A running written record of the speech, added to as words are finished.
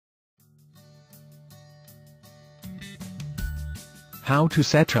How to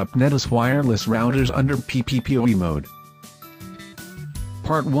set up Netis wireless routers under PPPoE mode.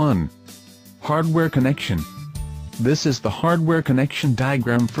 Part 1. Hardware connection. This is the hardware connection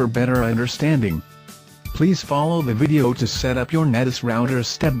diagram for better understanding. Please follow the video to set up your Netis router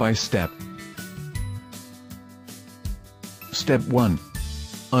step by step. Step 1.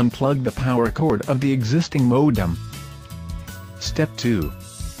 Unplug the power cord of the existing modem. Step 2.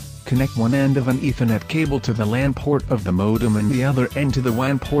 Connect one end of an Ethernet cable to the LAN port of the modem and the other end to the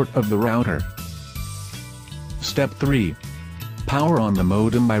WAN port of the router. Step 3. Power on the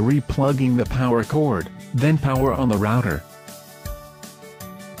modem by replugging the power cord, then power on the router.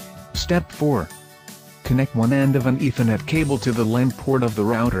 Step 4. Connect one end of an Ethernet cable to the LAN port of the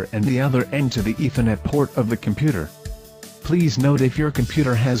router and the other end to the Ethernet port of the computer. Please note, if your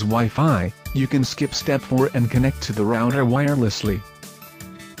computer has Wi-Fi, you can skip step 4 and connect to the router wirelessly.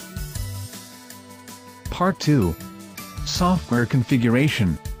 Part 2. Software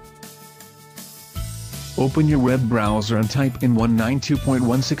configuration. Open your web browser and type in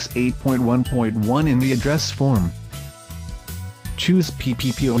 192.168.1.1 in the address form. Choose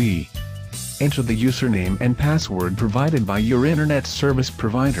PPPoE. Enter the username and password provided by your internet service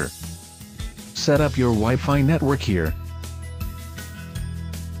provider. Set up your Wi-Fi network here.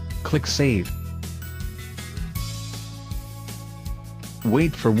 Click Save.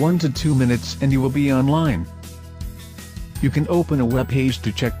 Wait for 1 to 2 minutes and you will be online. You can open a web page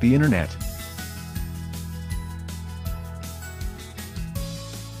to check the internet.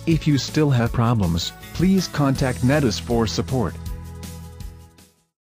 If you still have problems, please contact Netis for support.